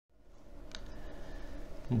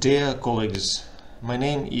Dear colleagues, my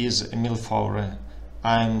name is Emil Faure.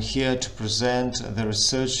 I am here to present the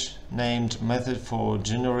research named Method for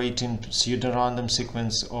Generating Pseudorandom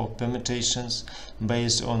Sequence of Permutations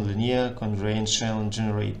based on Linear Congruential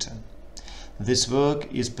Generator. This work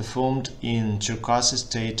is performed in Cherkasy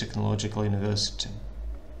State Technological University.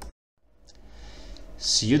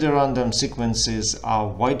 Pseudorandom sequences are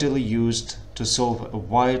widely used to solve a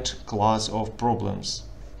wide class of problems.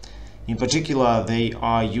 In particular, they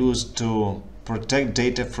are used to protect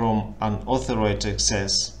data from unauthorized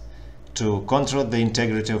access, to control the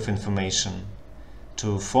integrity of information,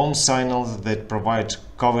 to form signals that provide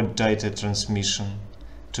covered data transmission,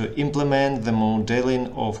 to implement the modeling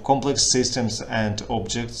of complex systems and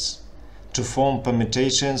objects, to form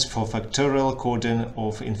permutations for factorial coding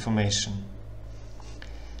of information.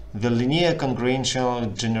 The linear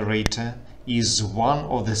congruential generator is one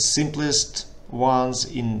of the simplest ones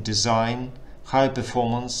in design, high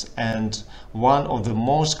performance, and one of the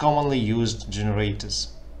most commonly used generators.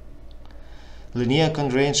 Linear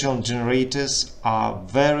congruential generators are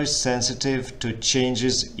very sensitive to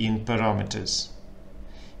changes in parameters.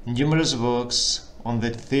 Numerous works on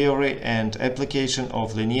the theory and application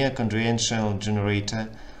of linear congruential generator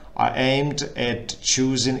are aimed at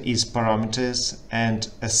choosing its parameters and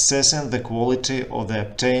assessing the quality of the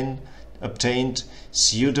obtained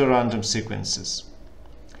pseudorandom sequences.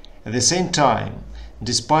 At the same time,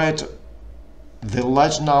 despite the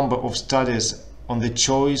large number of studies on the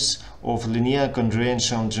choice of linear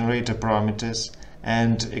congruential generator parameters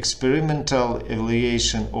and experimental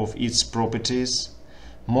evaluation of its properties,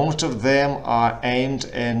 most of them are aimed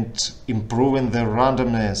at improving the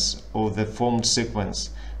randomness of the formed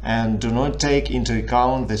sequence and do not take into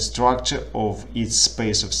account the structure of its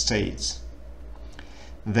space of states.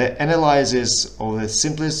 The analysis of the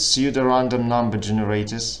simplest pseudorandom number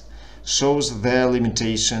generators shows their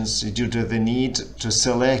limitations due to the need to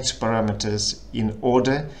select parameters in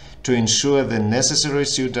order to ensure the necessary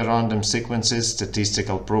pseudorandom sequence's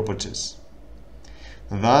statistical properties.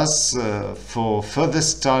 Thus, for further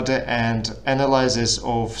study and analysis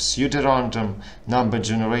of pseudorandom number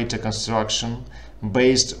generator construction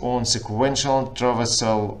based on sequential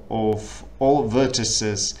traversal of all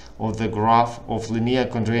vertices of the graph of linear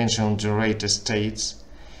congruential generator states,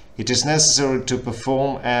 it is necessary to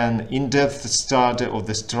perform an in-depth study of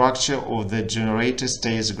the structure of the generator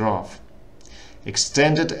states graph,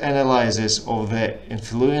 extended analysis of the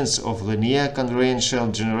influence of linear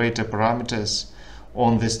congruential generator parameters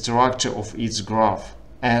on the structure of its graph,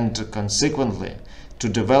 and consequently to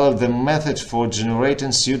develop the method for generating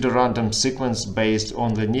pseudorandom sequence based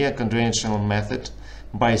on linear congruential method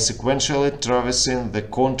by sequentially traversing the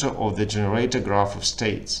contour of the generator graph of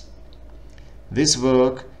states. This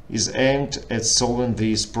work is aimed at solving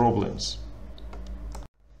these problems.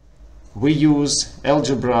 We use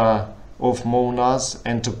algebra of monads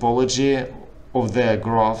and topology of their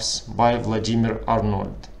graphs by Vladimir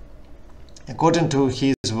Arnold. According to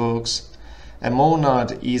his works, a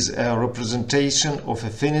monad is a representation of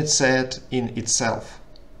a finite set in itself.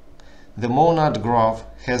 The monad graph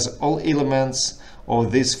has all elements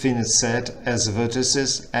of this finite set as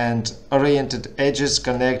vertices, and oriented edges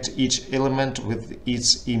connect each element with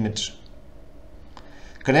its image.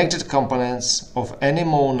 Connected components of any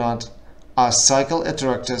monad are cycle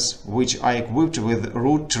attractors, which are equipped with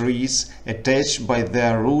root trees attached by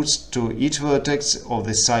their roots to each vertex of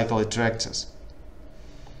the cycle attractors.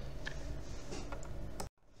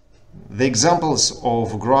 The examples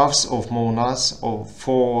of graphs of monads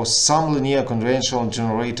for some linear congruential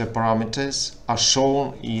generator parameters are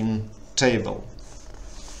shown in table.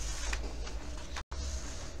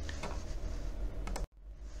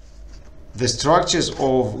 The structures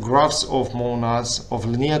of graphs of monads of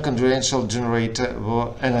linear congruential generator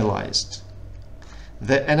were analyzed.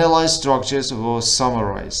 The analyzed structures were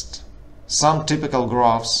summarized. Some typical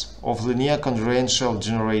graphs of linear congruential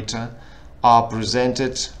generator are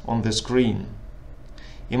presented on the screen.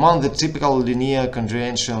 Among the typical linear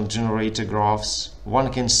congruential generator graphs,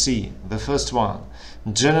 one can see the first one,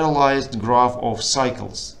 generalized graph of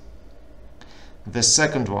cycles; the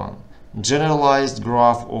second one, generalized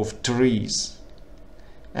graph of trees;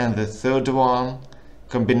 and the third one,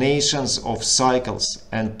 combinations of cycles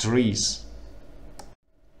and trees.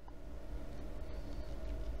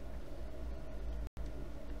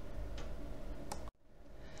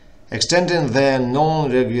 Extending the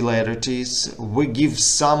non-regularities, we give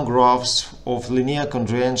some graphs of linear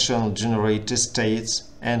congruential generator states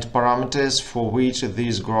and parameters for which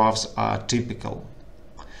these graphs are typical.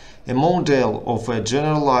 A model of a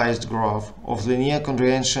generalized graph of linear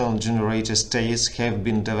congruential generator states have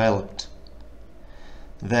been developed.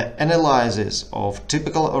 The analysis of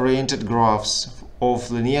typical oriented graphs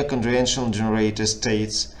of linear congruential generator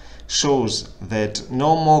states shows that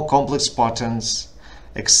no more complex patterns,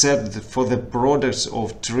 except for the products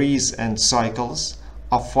of trees and cycles,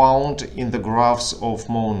 are found in the graphs of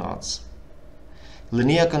monads.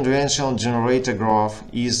 Linear congruential generator graph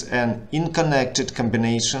is an unconnected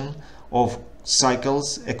combination of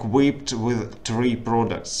cycles equipped with tree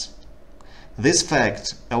products. This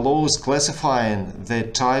fact allows classifying the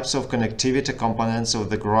types of connectivity components of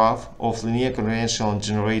the graph of linear congruential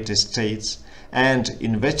generator states and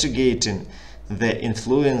investigating the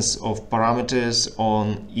influence of parameters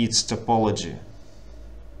on its topology.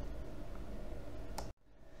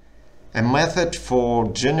 A method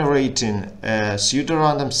for generating a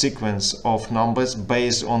pseudorandom sequence of numbers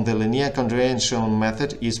based on the linear congruential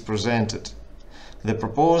method is presented. The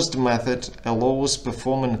proposed method allows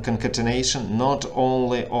performing concatenation not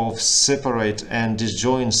only of separate and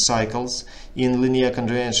disjoint cycles in linear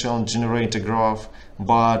congruential generator graph,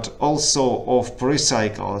 but also of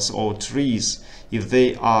precycles or trees if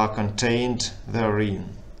they are contained therein.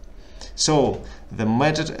 So, the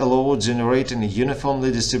method allows generating a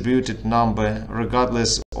uniformly distributed number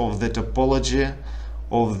regardless of the topology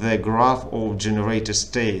of the graph of generator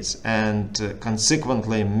states, and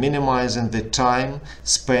consequently minimizing the time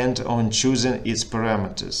spent on choosing its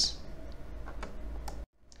parameters.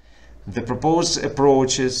 The proposed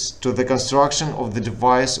approaches to the construction of the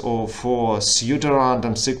device for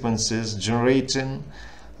pseudorandom sequences generating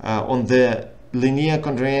on the linear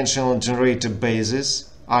congruential generator basis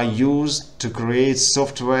are used to create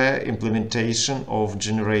software implementation of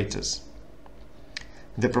generators.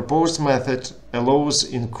 The proposed method allows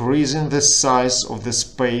increasing the size of the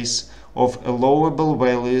space of allowable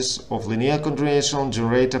values of linear congruential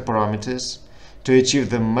generator parameters to achieve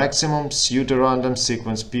the maximum pseudorandom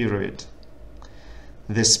sequence period.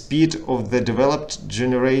 The speed of the developed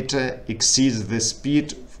generator exceeds the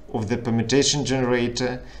speed of the permutation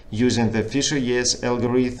generator using the Fisher-Yates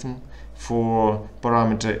algorithm for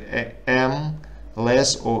parameter m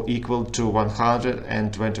less or equal to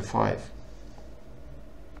 125.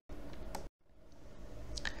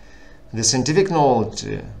 The scientific knowledge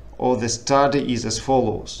of the study is as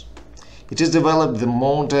follows. It has developed the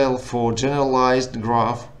model for generalized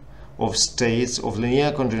graph of states of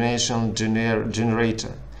linear congruential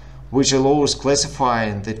generator, which allows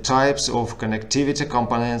classifying the types of connectivity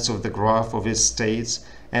components of the graph of its states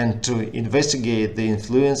and to investigate the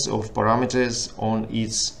influence of parameters on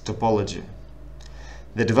its topology.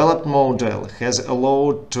 The developed model has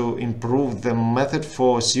allowed to improve the method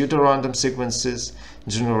for pseudorandom sequences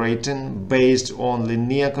generating based on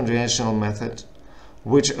linear congruential method,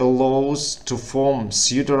 which allows to form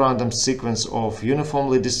pseudorandom sequence of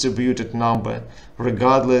uniformly distributed number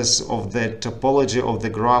regardless of the topology of the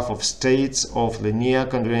graph of states of linear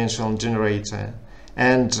congruential generator,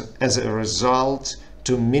 and as a result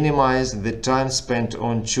to minimize the time spent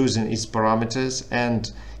on choosing its parameters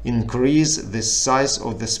and increase the size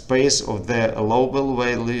of the space of the allowable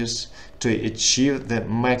values to achieve the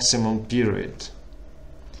maximum period.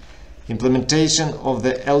 Implementation of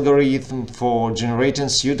the algorithm for generating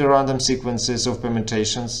pseudorandom sequences of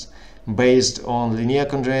permutations based on linear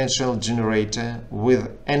congruential generator with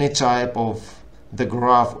any type of the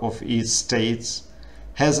graph of its states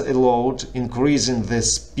has allowed increasing the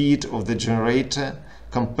speed of the generator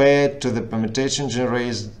compared to the permutation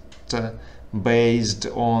generator based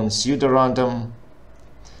on pseudorandom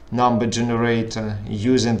number generator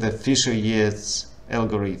using the Fisher-Yates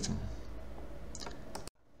algorithm.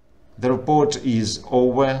 The report is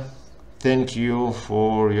over. Thank you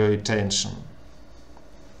for your attention.